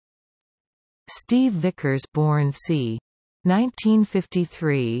Steve Vickers, born c.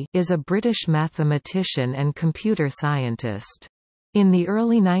 1953, is a British mathematician and computer scientist. In the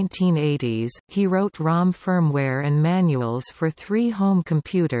early 1980s, he wrote ROM firmware and manuals for three home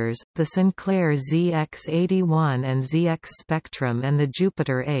computers, the Sinclair ZX81 and ZX Spectrum and the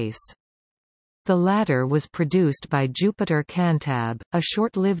Jupiter Ace. The latter was produced by Jupiter Cantab, a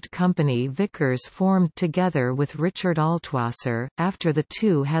short-lived company Vickers formed together with Richard Altwasser, after the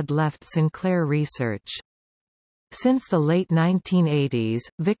two had left Sinclair Research. Since the late 1980s,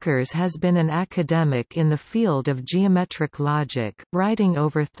 Vickers has been an academic in the field of geometric logic, writing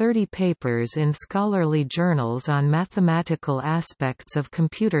over 30 papers in scholarly journals on mathematical aspects of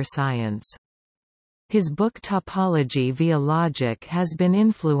computer science. His book Topology via Logic has been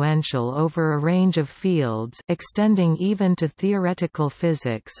influential over a range of fields, extending even to theoretical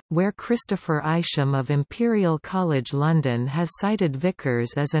physics, where Christopher Isham of Imperial College London has cited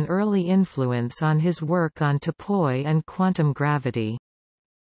Vickers as an early influence on his work on topoi and quantum gravity.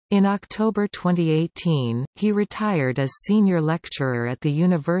 In October 2018, he retired as senior lecturer at the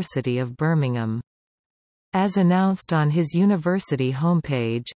University of Birmingham. As announced on his university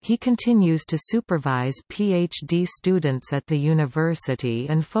homepage, he continues to supervise PhD students at the university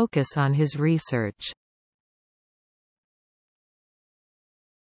and focus on his research.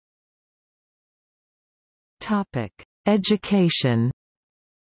 Topic: Education.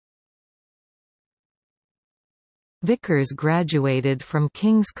 Vickers graduated from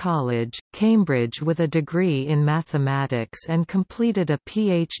King's College, Cambridge with a degree in mathematics and completed a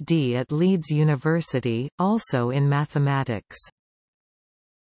PhD at Leeds University, also in mathematics.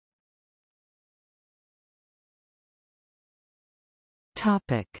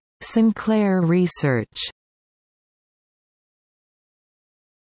 Sinclair Research.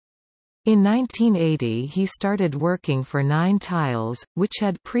 In 1980 he started working for Nine Tiles, which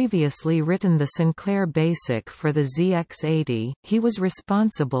had previously written the Sinclair BASIC for the ZX80. He was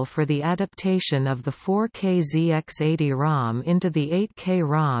responsible for the adaptation of the 4K ZX80 ROM into the 8K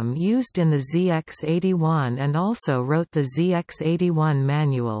ROM used in the ZX81 and also wrote the ZX81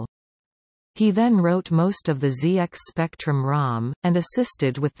 manual. He then wrote most of the ZX Spectrum ROM, and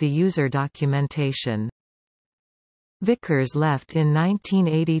assisted with the user documentation. Vickers left in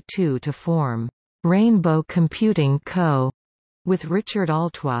 1982 to form Rainbow Computing Co. With Richard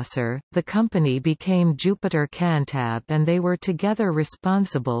Altwasser. The company became Jupiter Cantab and they were together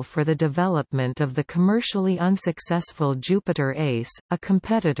responsible for the development of the commercially unsuccessful Jupiter Ace, a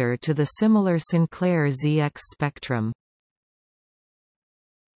competitor to the similar Sinclair ZX Spectrum.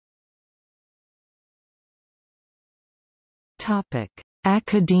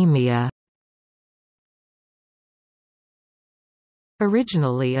 Academia.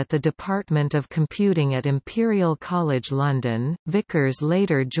 Originally at the Department of Computing at Imperial College London, Vickers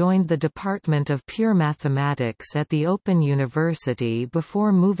later joined the Department of Pure Mathematics at the Open University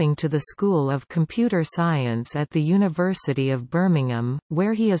before moving to the School of Computer Science at the University of Birmingham,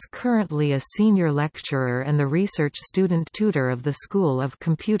 where he is currently a senior lecturer and the research student tutor of the School of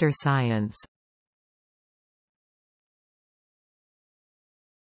Computer Science.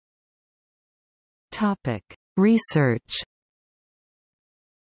 Research.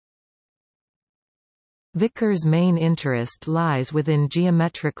 Vickers' main interest lies within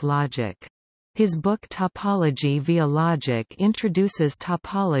geometric logic. His book Topology via Logic introduces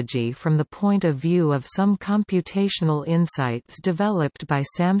topology from the point of view of some computational insights developed by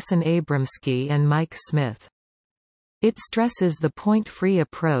Samson Abramsky and Mike Smith. It stresses the point-free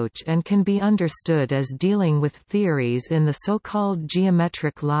approach and can be understood as dealing with theories in the so-called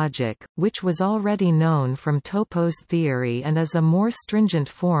geometric logic, which was already known from Topos theory and is a more stringent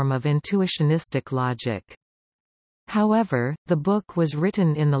form of intuitionistic logic. However, the book was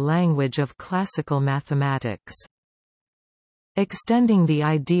written in the language of classical mathematics. Extending the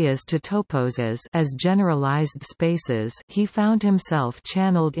ideas to toposes as generalized spaces, he found himself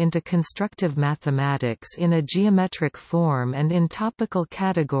channeled into constructive mathematics in a geometric form, and in topical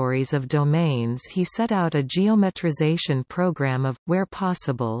categories of domains he set out a geometrization program of, where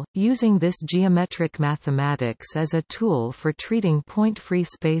possible, using this geometric mathematics as a tool for treating point-free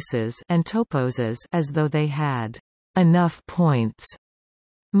spaces and toposes as though they had enough points.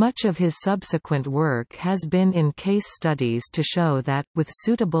 Much of his subsequent work has been in case studies to show that, with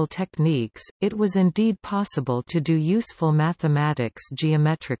suitable techniques, it was indeed possible to do useful mathematics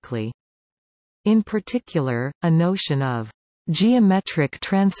geometrically. In particular, a notion of geometric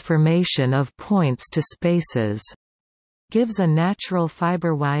transformation of points to spaces gives a natural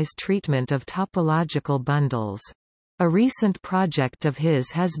fiberwise treatment of topological bundles. A recent project of his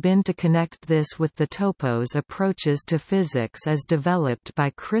has been to connect this with the topos approaches to physics as developed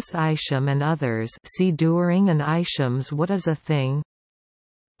by Chris Isham and others. See During and Isham's What is a Thing?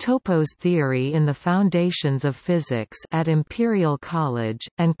 Topos Theory in the Foundations of Physics at Imperial College,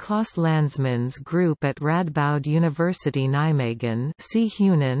 and Klaus Landsmann's group at Radboud University Nijmegen. See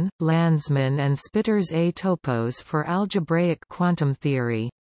Hunin, Landsmann and Spitter's A Topos for Algebraic Quantum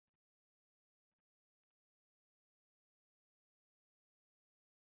Theory.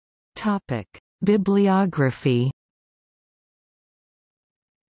 Bibliography.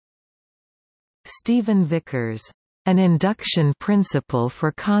 Stephen Vickers. An Induction Principle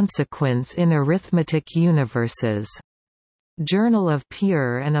for Consequence in Arithmetic Universes. Journal of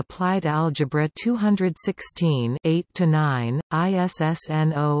Pure and Applied Algebra 216 8–9,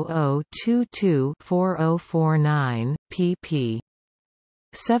 ISSN 0022-4049, pp.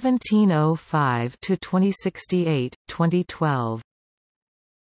 1705–2068, 2012.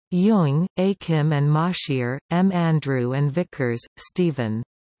 Jung, Achim and Moshier, M. Andrew and Vickers, Stephen.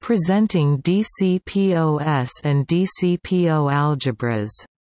 Presenting DCPOS and DCPO Algebras.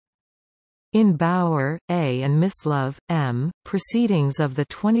 In Bauer, A. and Mislove, M., Proceedings of the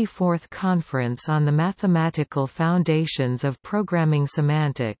 24th Conference on the Mathematical Foundations of Programming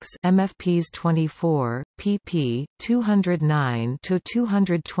Semantics MFPs 24, pp.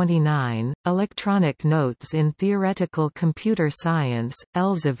 209–229, Electronic Notes in Theoretical Computer Science,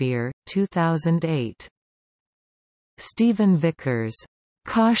 Elsevier, 2008. Stephen Vickers.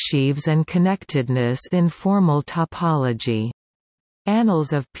 Kashifs and Connectedness in Formal Topology.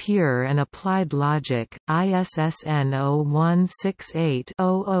 Annals of Pure and Applied Logic, ISSN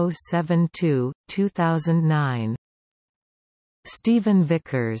 0168-0072, 2009. Stephen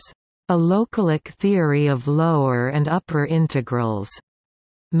Vickers. A Localic Theory of Lower and Upper Integrals.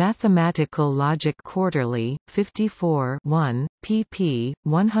 Mathematical Logic Quarterly, 54 1, pp.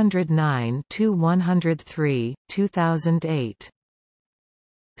 109–103, 2008.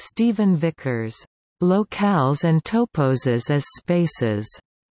 Stephen Vickers. Locales and Toposes as Spaces.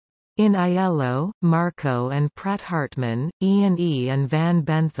 In Aiello, Marco and Pratt Hartman, Ian E. and Van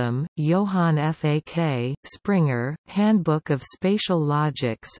Bentham, Johann F.A.K., Springer, Handbook of Spatial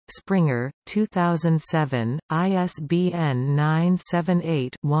Logics, Springer, 2007, ISBN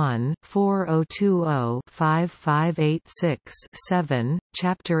 978-1-4020-5586-7,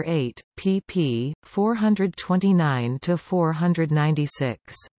 Chapter 8, pp. 429–496.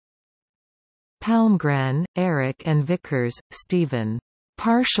 Palmgren, Eric and Vickers, Stephen.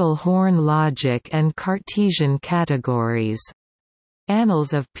 Partial Horn Logic and Cartesian Categories.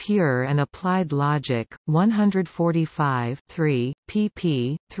 Annals of Pure and Applied Logic, 145 3,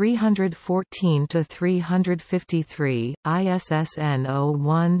 pp. 314–353, ISSN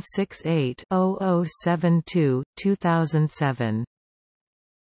 0168-0072, 2007.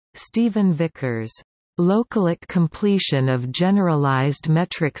 Stephen Vickers. Localic Completion of Generalized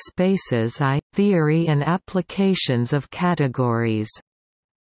Metric Spaces I, Theory and Applications of Categories.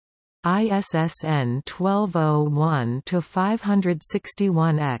 ISSN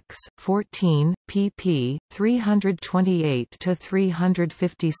 1201-561-X, 14, pp.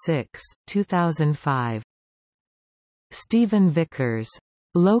 328–356, 2005. Stephen Vickers.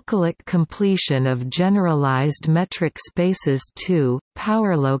 Localic Completion of Generalized Metric Spaces 2,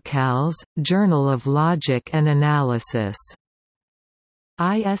 Power Locales, Journal of Logic and Analysis.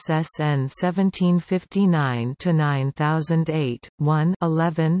 ISSN 1759-9008, 1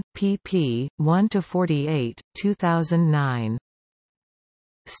 11, pp. 1–48, 2009.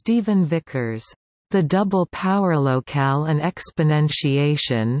 Stephen Vickers. The Double Power Locale and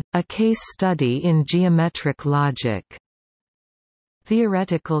Exponentiation, A Case Study in Geometric Logic.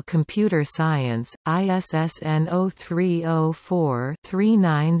 Theoretical Computer Science, ISSN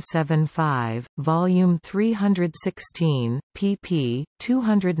 0304-3975, Volume 316, pp.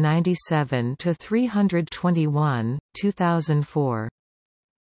 297–321, 2004.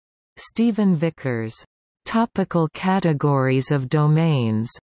 Stephen Vickers. Topical Categories of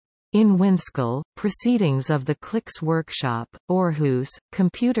Domains. In Winskell, Proceedings of the Clix Workshop, Aarhus,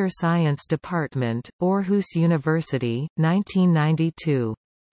 Computer Science Department, Aarhus University, 1992.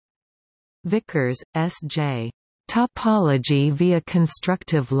 Vickers, S. J. Topology via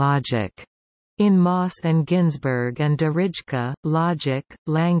Constructive Logic. In Moss and Ginsberg and Derijke, Logic,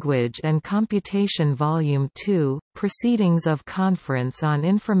 Language and Computation Volume 2, Proceedings of Conference on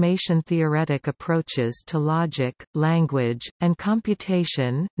Information-Theoretic Approaches to Logic, Language, and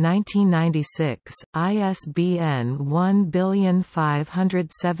Computation, 1996, ISBN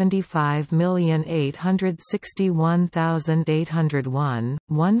 1575861801,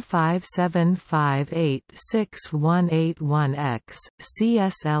 1575866181X,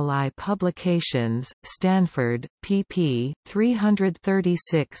 CSLI Publications, Stanford, pp.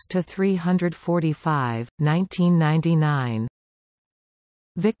 336–345, 1999.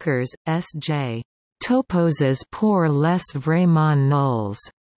 Vickers, S.J. Toposes pour les vraiment nulls.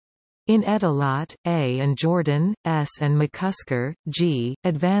 In Edelot, A. and Jordan, S. and McCusker, G.,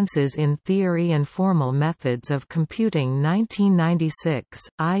 Advances in Theory and Formal Methods of Computing 1996,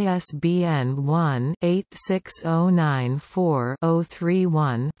 ISBN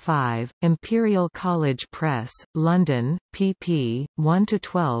 1-86094-031-5, Imperial College Press, London, pp.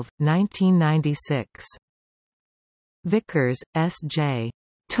 1–12, 1996. Vickers, S.J.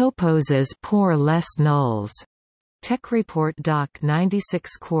 Toposes pour les nulls. TechReport Doc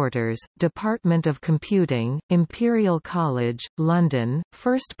 96 Quarters, Department of Computing, Imperial College, London,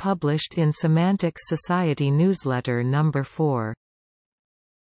 first published in Semantics Society Newsletter No. 4.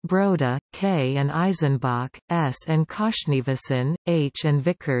 Broda, K. and Eisenbach, S. and Koshnivasan, H. and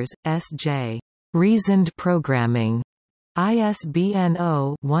Vickers, S.J. Reasoned Programming. ISBN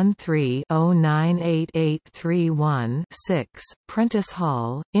 0-13-098831-6, Prentice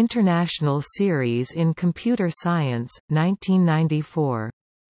Hall, International Series in Computer Science, 1994.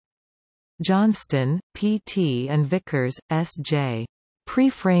 Johnston, P.T. and Vickers, S.J.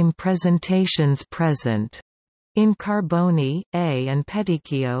 Preframe Presentations Present. In Carboni, A. and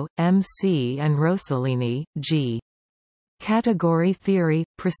Pedicchio, M.C. and Rossellini, G. Category Theory,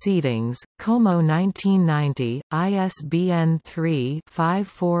 Proceedings, Como 1990, ISBN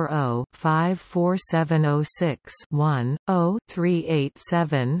 3-540-54706-1,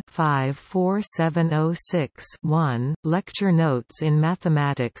 0-387-54706-1, Lecture Notes in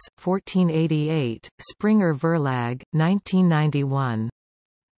Mathematics, 1488, Springer Verlag, 1991.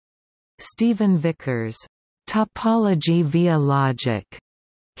 Stephen Vickers. Topology via Logic.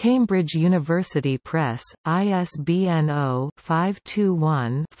 Cambridge University Press, ISBN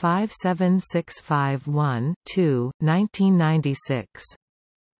 0-521-57651-2, 1996.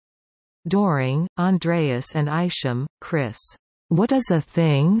 Doring, Andreas and Isham, Chris. What is a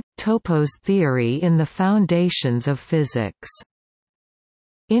Thing? Topos Theory in the Foundations of Physics.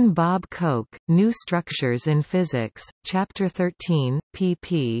 In Bob Koch, New Structures in Physics, Chapter 13,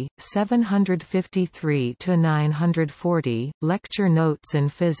 pp. 753–940, Lecture Notes in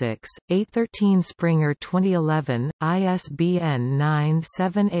Physics, 813 Springer 2011, ISBN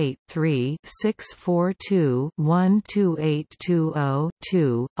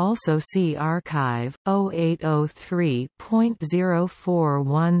 978-3-642-12820-2, also see Archive,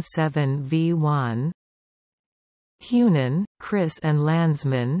 0803.0417v1. Hunin, Chris and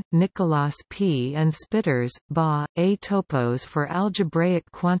Landsman, Nicholas P. and Spitters, Ba, A. Topos for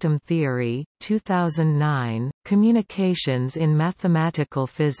Algebraic Quantum Theory, 2009, Communications in Mathematical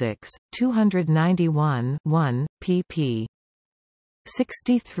Physics, 291 1, pp.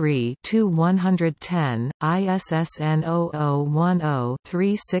 63–110, ISSN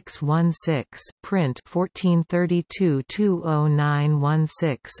 0010-3616, print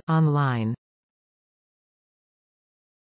 1432-20916, online.